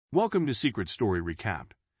Welcome to Secret Story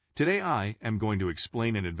Recapped. Today I am going to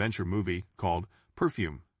explain an adventure movie called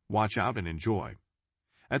Perfume. Watch out and enjoy.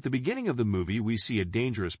 At the beginning of the movie we see a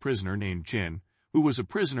dangerous prisoner named Jin, who was a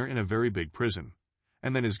prisoner in a very big prison.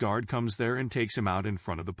 And then his guard comes there and takes him out in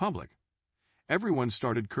front of the public. Everyone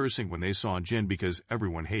started cursing when they saw Jin because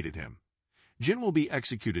everyone hated him. Jin will be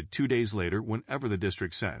executed 2 days later whenever the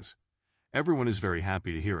district says. Everyone is very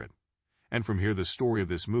happy to hear it. And from here the story of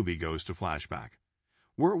this movie goes to flashback,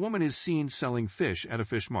 where a woman is seen selling fish at a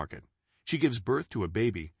fish market. She gives birth to a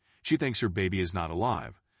baby. She thinks her baby is not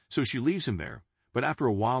alive, so she leaves him there, but after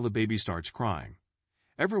a while the baby starts crying.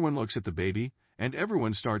 Everyone looks at the baby, and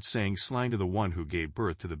everyone starts saying slang to the one who gave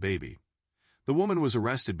birth to the baby. The woman was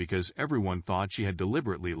arrested because everyone thought she had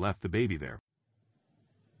deliberately left the baby there.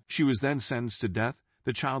 She was then sentenced to death.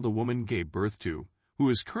 The child the woman gave birth to, who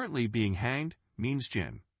is currently being hanged, means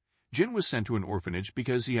Jin. Jin was sent to an orphanage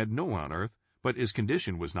because he had no one on earth, but his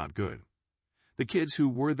condition was not good. The kids who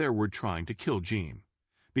were there were trying to kill Jin,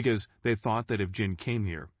 because they thought that if Jin came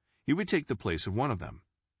here, he would take the place of one of them.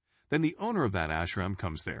 Then the owner of that ashram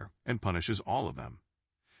comes there and punishes all of them.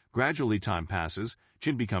 Gradually time passes.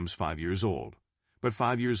 Jin becomes 5 years old. But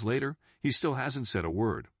 5 years later, he still hasn't said a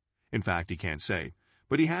word. In fact, he can't say,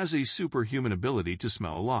 but he has a superhuman ability to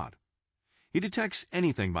smell a lot. He detects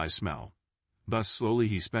anything by smell. Thus slowly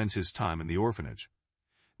he spends his time in the orphanage.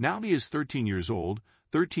 Now he is 13 years old.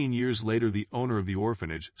 13 years later the owner of the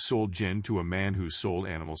orphanage sold Jin to a man who sold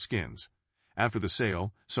animal skins. After the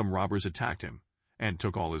sale, some robbers attacked him and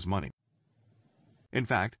took all his money. In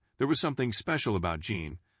fact, there was something special about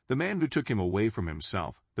Jin, the man who took him away from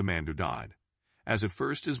himself, the man who died. As at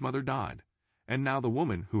first his mother died, and now the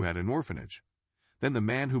woman who had an orphanage. Then the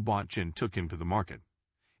man who bought Jin took him to the market.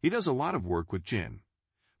 He does a lot of work with Jin.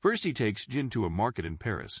 First he takes Jin to a market in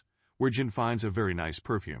Paris, where Jin finds a very nice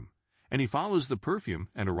perfume, and he follows the perfume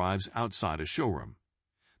and arrives outside a showroom.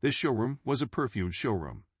 This showroom was a perfume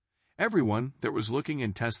showroom. Everyone that was looking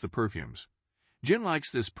and tests the perfumes. Jin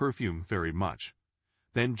likes this perfume very much.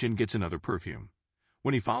 Then Jin gets another perfume.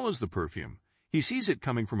 When he follows the perfume, he sees it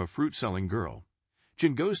coming from a fruit-selling girl.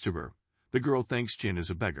 Jin goes to her. The girl thinks Jin is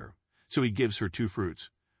a beggar, so he gives her 2 fruits,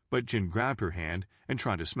 but Jin grabbed her hand and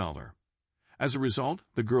tried to smell her. As a result,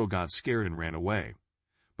 the girl got scared and ran away.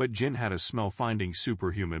 But Jin had a smell-finding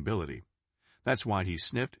superhuman ability. That's why he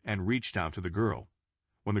sniffed and reached out to the girl.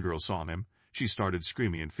 When the girl saw him, she started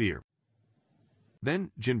screaming in fear. Then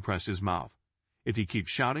Jin pressed his mouth. If he keeps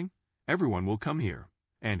shouting, everyone will come here,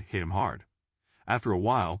 and hit him hard. After a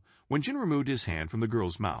while, when Jin removed his hand from the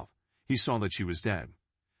girl's mouth, he saw that she was dead.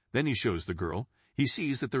 Then he shows the girl. He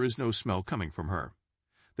sees that there is no smell coming from her.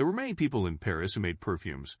 There were many people in Paris who made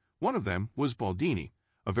perfumes. One of them was Baldini,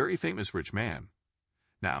 a very famous rich man.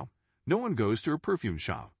 Now, no one goes to a perfume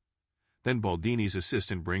shop. Then Baldini's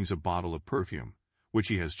assistant brings a bottle of perfume, which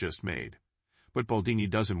he has just made. But Baldini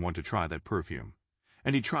doesn't want to try that perfume,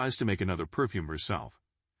 and he tries to make another perfume herself.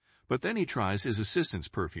 But then he tries his assistant's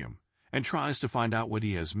perfume, and tries to find out what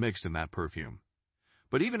he has mixed in that perfume.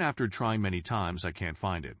 But even after trying many times, I can't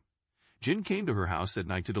find it. Jin came to her house that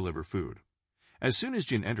night to deliver food. As soon as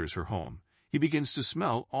Jin enters her home, he begins to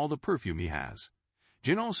smell all the perfume he has.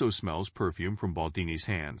 Jin also smells perfume from Baldini's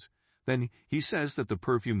hands. Then he says that the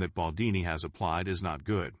perfume that Baldini has applied is not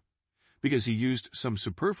good, because he used some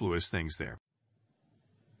superfluous things there.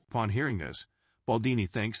 Upon hearing this, Baldini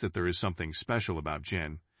thinks that there is something special about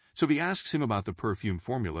Jin, so he asks him about the perfume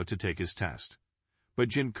formula to take his test. But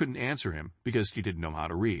Jin couldn't answer him because he didn't know how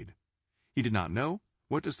to read. He did not know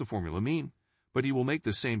what does the formula mean, but he will make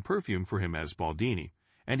the same perfume for him as Baldini,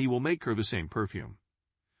 and he will make her the same perfume.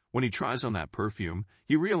 When he tries on that perfume,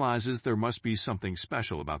 he realizes there must be something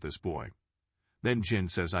special about this boy. Then Jin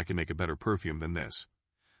says, I can make a better perfume than this.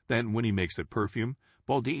 Then when he makes that perfume,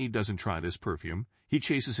 Baldini doesn't try this perfume. He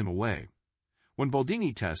chases him away. When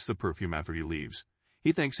Baldini tests the perfume after he leaves,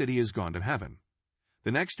 he thinks that he has gone to heaven.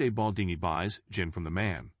 The next day Baldini buys Jin from the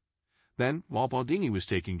man. Then, while Baldini was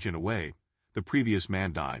taking Jin away, the previous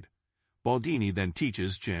man died. Baldini then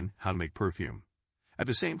teaches Jin how to make perfume. At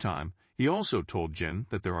the same time, he also told Jin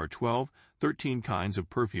that there are 13 kinds of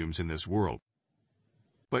perfumes in this world.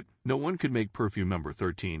 But no one could make perfume number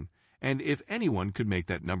 13, and if anyone could make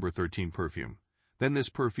that number 13 perfume, then this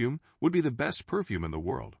perfume would be the best perfume in the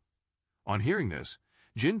world. On hearing this,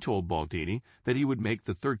 Jin told Baldini that he would make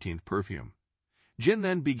the 13th perfume. Jin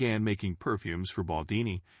then began making perfumes for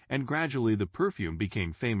Baldini, and gradually the perfume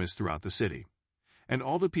became famous throughout the city. And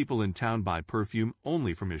all the people in town buy perfume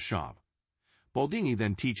only from his shop. Baldini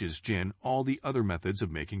then teaches Jin all the other methods of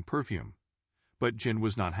making perfume. But Jin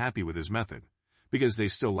was not happy with his method, because they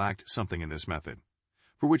still lacked something in this method.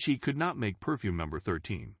 for which he could not make perfume number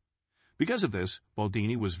 13. Because of this,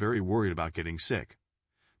 Baldini was very worried about getting sick,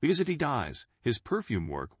 because if he dies, his perfume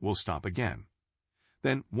work will stop again.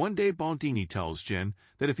 Then one day Baldini tells Jean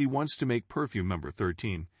that if he wants to make perfume number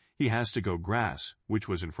 13, he has to go Grasse, which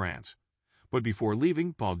was in France. But before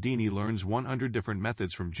leaving, Baldini learns 100 different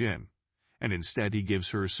methods from Jean, and instead he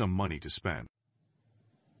gives her some money to spend.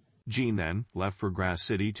 Jean then left for Grasse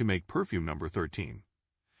City to make perfume number 13.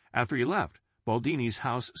 After he left, Baldini's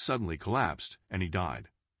house suddenly collapsed, and he died.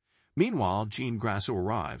 Meanwhile, Jean Grasso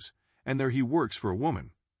arrives, and there he works for a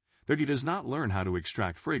woman. There he does not learn how to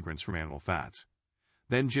extract fragrance from animal fats.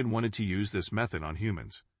 Then Jean wanted to use this method on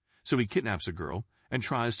humans, so he kidnaps a girl and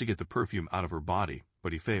tries to get the perfume out of her body,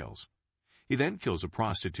 but he fails. He then kills a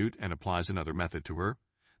prostitute and applies another method to her,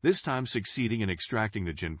 this time succeeding in extracting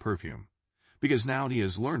the Jean perfume, because now he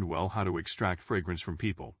has learned well how to extract fragrance from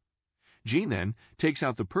people. Jean then takes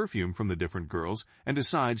out the perfume from the different girls and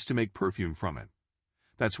decides to make perfume from it.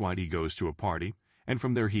 That's why he goes to a party, and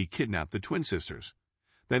from there he kidnapped the twin sisters.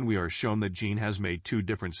 Then we are shown that Jean has made 2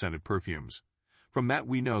 different scented perfumes. From that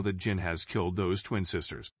we know that Jean has killed those twin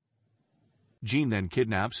sisters. Jean then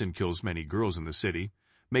kidnaps and kills many girls in the city,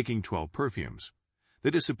 making 12 perfumes.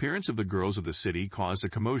 The disappearance of the girls of the city caused a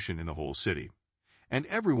commotion in the whole city, and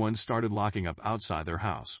everyone started locking up outside their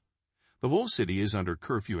house. The whole city is under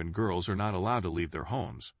curfew and girls are not allowed to leave their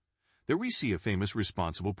homes. There we see a famous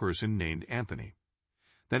responsible person named Anthony.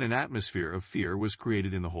 Then an atmosphere of fear was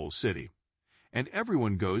created in the whole city, and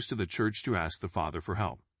everyone goes to the church to ask the Father for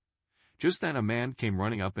help. Just then a man came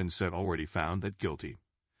running up and said already found that guilty.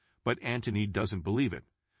 But Anthony doesn't believe it,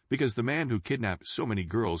 because the man who kidnapped so many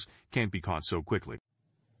girls can't be caught so quickly.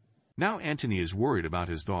 Now Anthony is worried about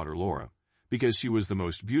his daughter Laura, because she was the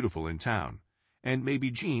most beautiful in town, and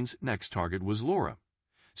maybe Jean's next target was Laura.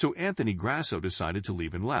 So Anthony Grasso decided to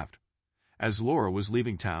leave and left. As Laura was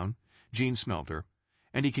leaving town, Jean smelled her,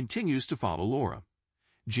 and he continues to follow Laura.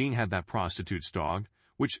 Jean had that prostitute's dog,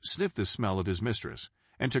 which sniffed the smell of his mistress,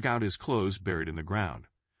 and took out his clothes buried in the ground,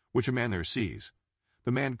 which a man there sees.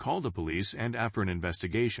 The man called the police and, after an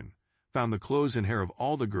investigation, found the clothes and hair of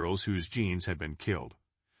all the girls whose Jeans had been killed.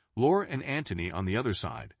 Laura and Anthony, on the other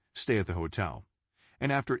side, stay at the hotel,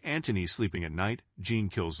 and after Anthony sleeping at night, Jean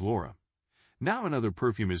kills Laura. Now another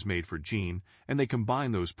perfume is made for Jean, and they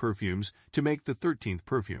combine those perfumes to make the 13th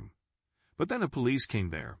perfume. But then the police came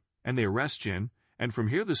there, and they arrest Jean, and from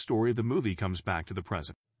here the story of the movie comes back to the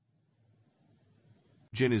present.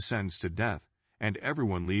 Jean is sentenced to death, and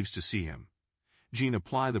everyone leaves to see him. Jean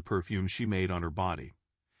applied the perfume she made on her body.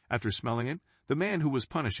 After smelling it, the man who was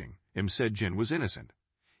punishing him said Jean was innocent.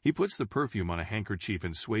 He puts the perfume on a handkerchief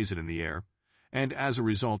and sways it in the air, and as a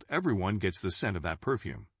result everyone gets the scent of that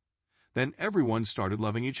perfume. Then everyone started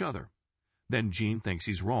loving each other. Then Jean thinks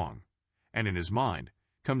he's wrong, and in his mind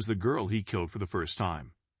comes the girl he killed for the first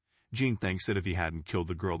time. Jean thinks that if he hadn't killed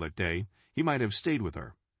the girl that day, he might have stayed with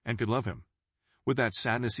her and could love him. With that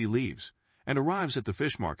sadness he leaves and arrives at the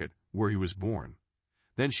fish market where he was born.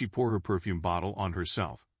 Then she poured her perfume bottle on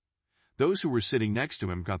herself. Those who were sitting next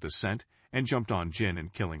to him got the scent and jumped on Jean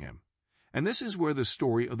and killing him. And this is where the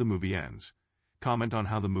story of the movie ends. Comment on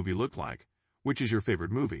how the movie looked like. Which is your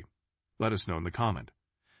favorite movie? Let us know in the comment.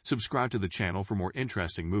 Subscribe to the channel for more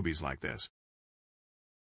interesting movies like this.